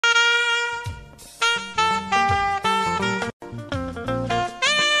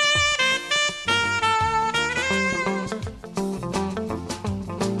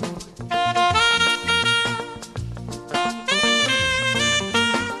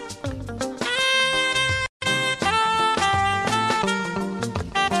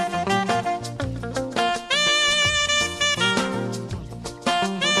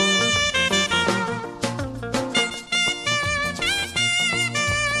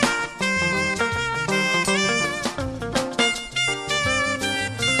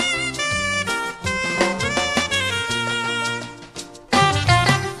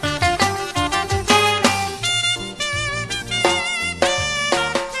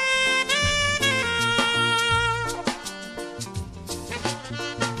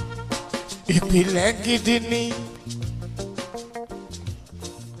ìpìlẹ̀ gidi ni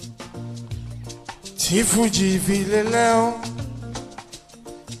tí fújì fi lélẹ̀ ọ́.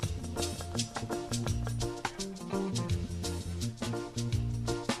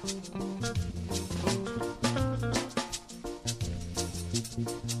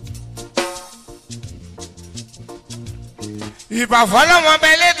 ìbàfọ́lọ́mọ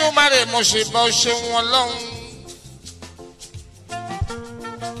bẹ́ẹ̀ lẹ́dùnmarè mo ṣe bọ́ ṣe wọn lọ́hùn.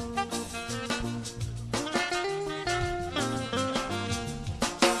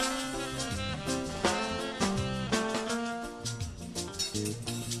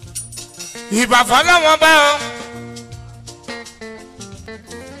 ìbàfọ́lọ́mọ bẹ́ẹ̀ o.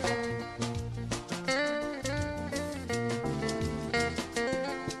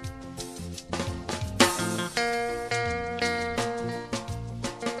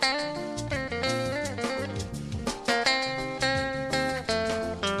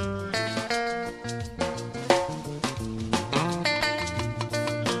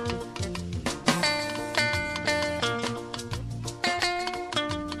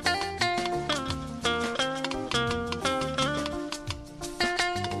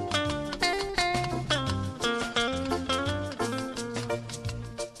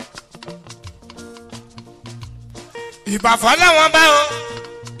 ìbàfọ́lọ́mọ bẹ́ẹ̀ o.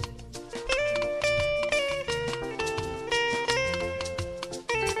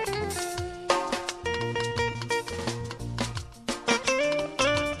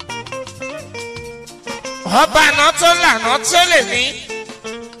 ọba àná tó lànà tó lè ní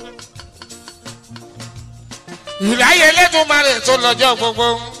ìráyè Elédùmarè tó lọ́jọ́ gbogbo.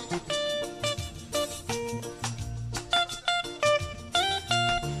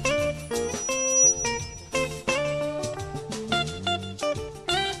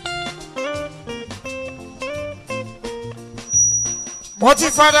 mo ti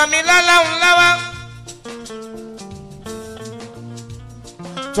fọ̀rọ̀ mi lọ́lọ́run lọ́wọ́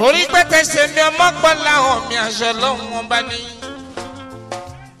torí pé tẹ̀sẹ̀ mi ọmọ gbọ́ láwọn mi àṣọ lọ́hùn wọn bá ní.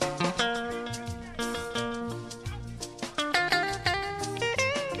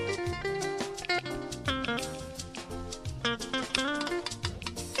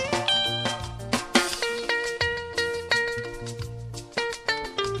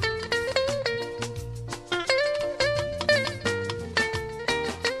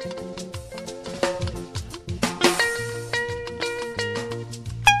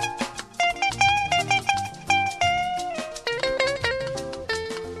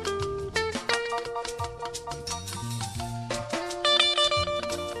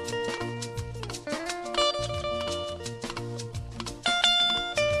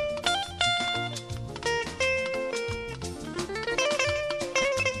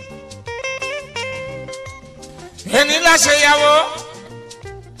 ẹni láṣẹ yàwó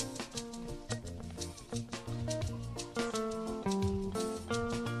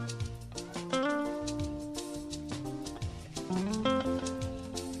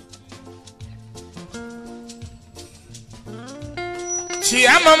tí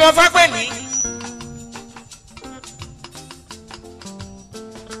a mọ̀ mọ́ fápẹ́ mi.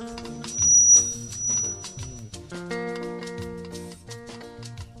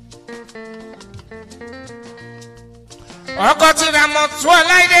 ọkọ tí ra mọ tú ọ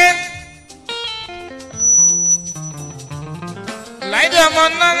láìdé láìdé ọmọ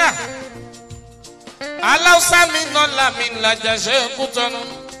náírà aláùsá mi nọlà mi làjàṣẹ Kútọ̀nù.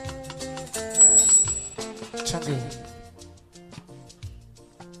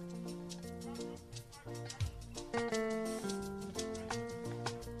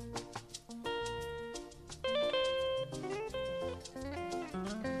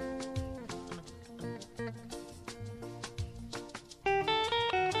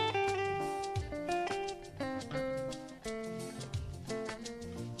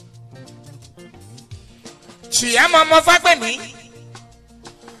 tìyàmọ ọmọ Fágbèmí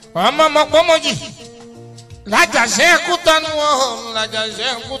ọmọ ọmọ Pọ́mọ́jì làjàṣẹ Kútọ̀nù làjàṣẹ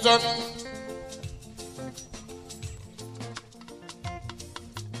Kútọ̀nù.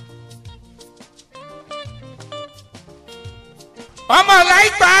 ọmọ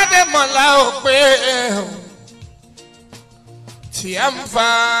láìpẹ́ àdèmọ̀lá ò pé tìyàmọ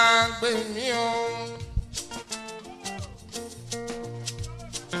Fágbèmí o.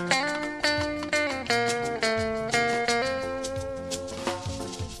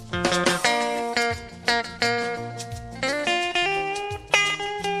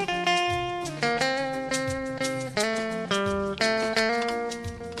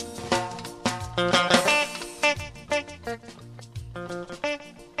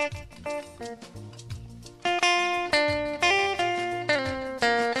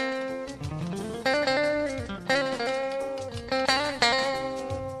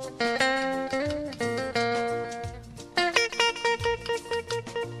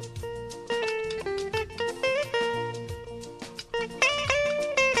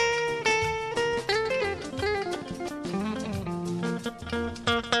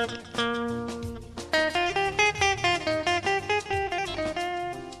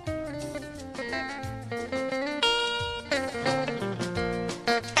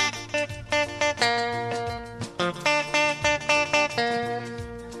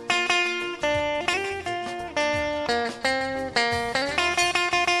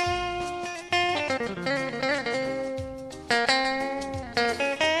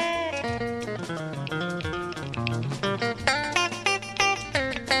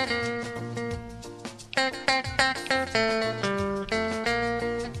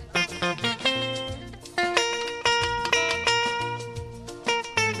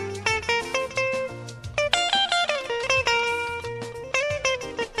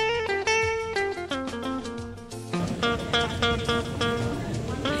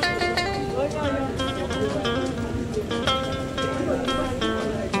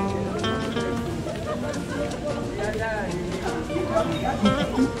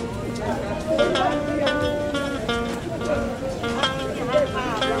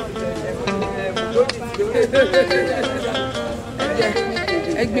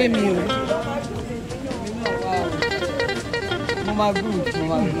 Ẹgbẹ́ mi o. Mama good,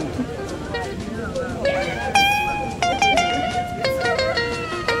 mama good.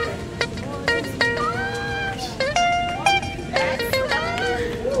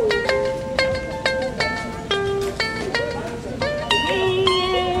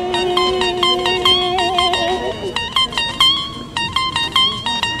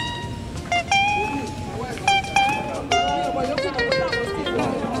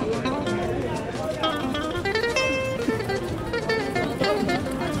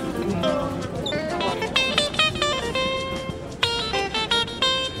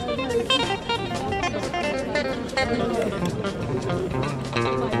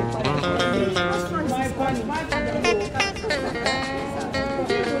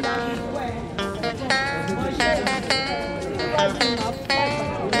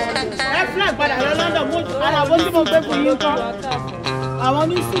 Àwọn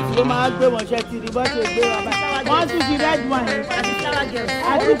ní síìtì ló máa gbé wọn ṣe ti rí bọ́ ṣe gbé wọn bá wọ́n tún fi red wine àti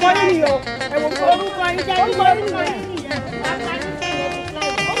orúkọ yìí o orúkọ yìí jẹ́ orúkọ yìí nìyẹn.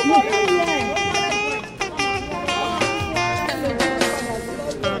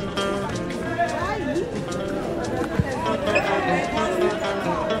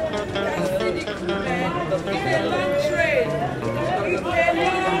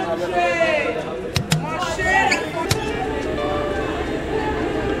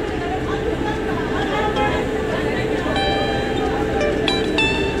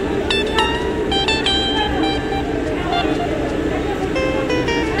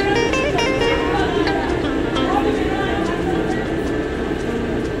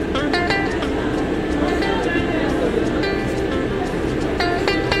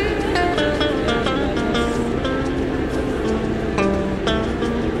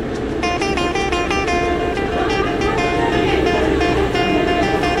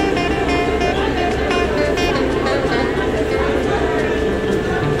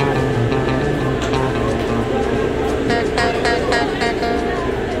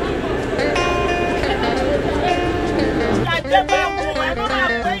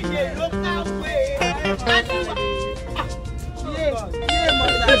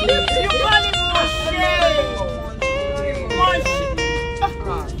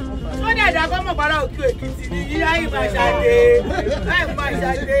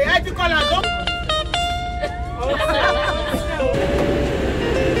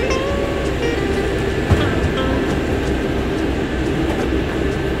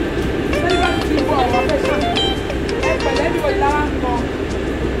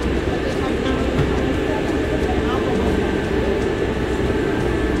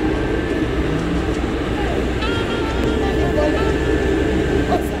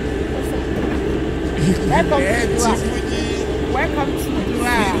 Welcome to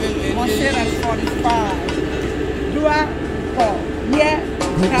Doha, Monsieur at 45. Doha, yeah.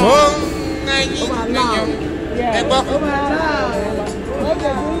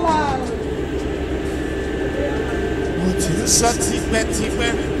 Mo ti ń sọ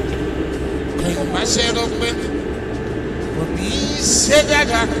tipẹ́tipẹ́ kò ì má ṣe rò pé kò ní í ṣe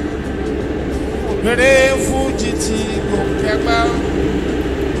dáadáa eré fújì tí kò kẹgbà.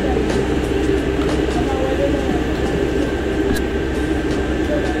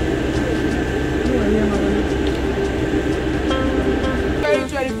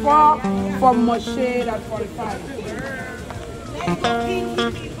 From Moshe at 45.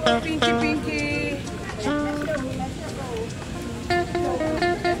 Pinky, pinky.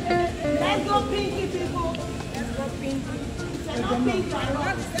 Let's go pinky, people. Let's go pinky.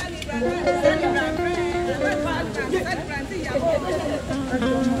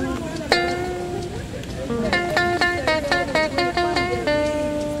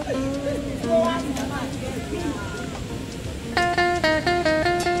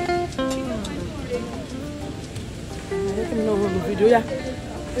 Video ya.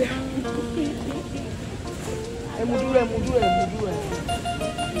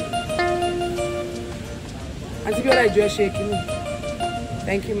 Auntie Biola ìjọ ṣe kíni.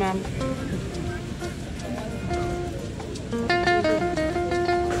 Thank you, ma'am.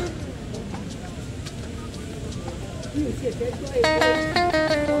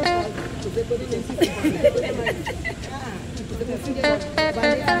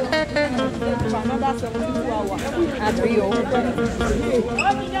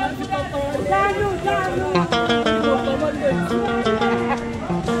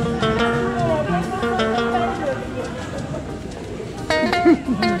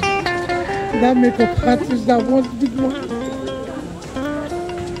 That makeup artist that wants big one.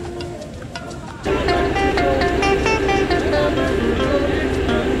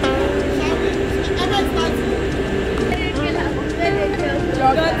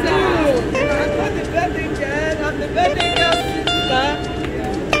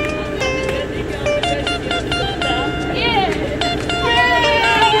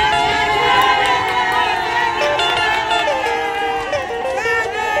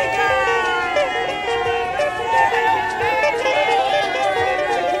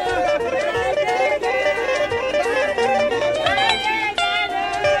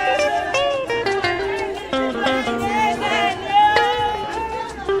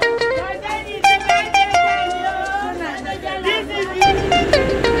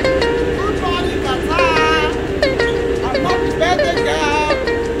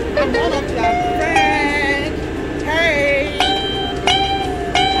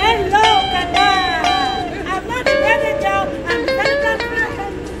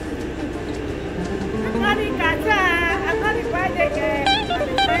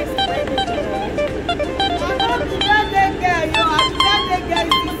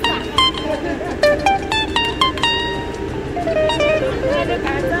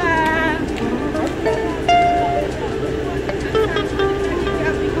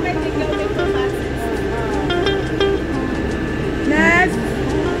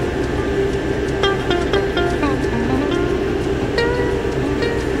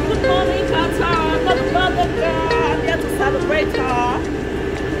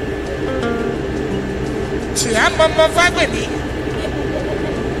 mọ́mọ́ Fágbèmí.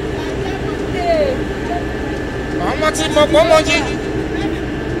 Ọmọ tí mo pọ́ mọ́ jí.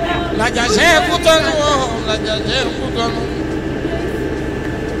 Làjàṣẹ́ ẹ̀kú tọ́nu ọ̀ làjàṣẹ́ ẹ̀kú tọ́nu.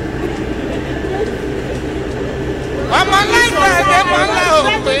 Ọmọ láìpẹ́ ẹ̀dẹ́ máa ń lá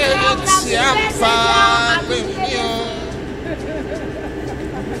òpè tí a ń fa gbèmí o.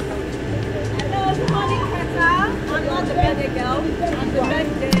 I'm not the birthday girl. I'm the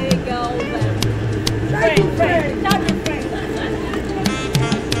birthday girl. Friend.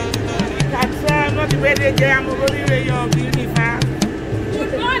 Kata, not the birthday girl. I'm going to your beautiful.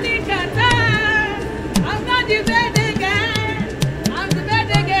 Good morning, Kata. I'm not the birthday girl. I'm the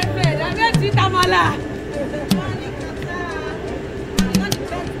birthday girlfriend. I'm going to Tamala. Good morning, Kata. I'm not the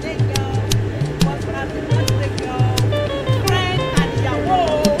birthday girl. But I'm the birthday girl. Friend and Yawo.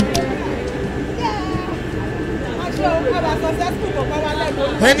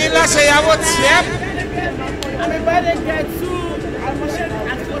 Ẹni láṣẹ ìyàwó tiẹ̀. I'm a birthday girl too.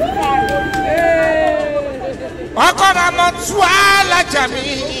 Ọkọ náà mọ tú alájà mi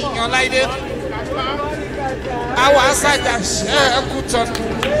yan láìdé. Àwọn aṣáájà ṣe é kú tọ́nu.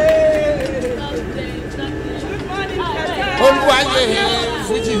 Olúwayé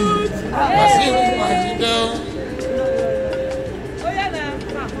Fújì Wàsíù Àyìndé o.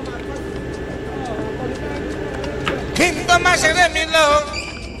 Kí n tó má ṣeré mi lọ.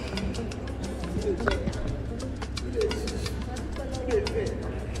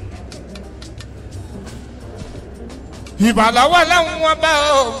 Ìbàlọ́wọ́ lọ́hùn wọn bá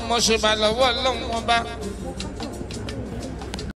o, mo ṣe ìbàlọ́wọ́ lọ́hùn wọn bá.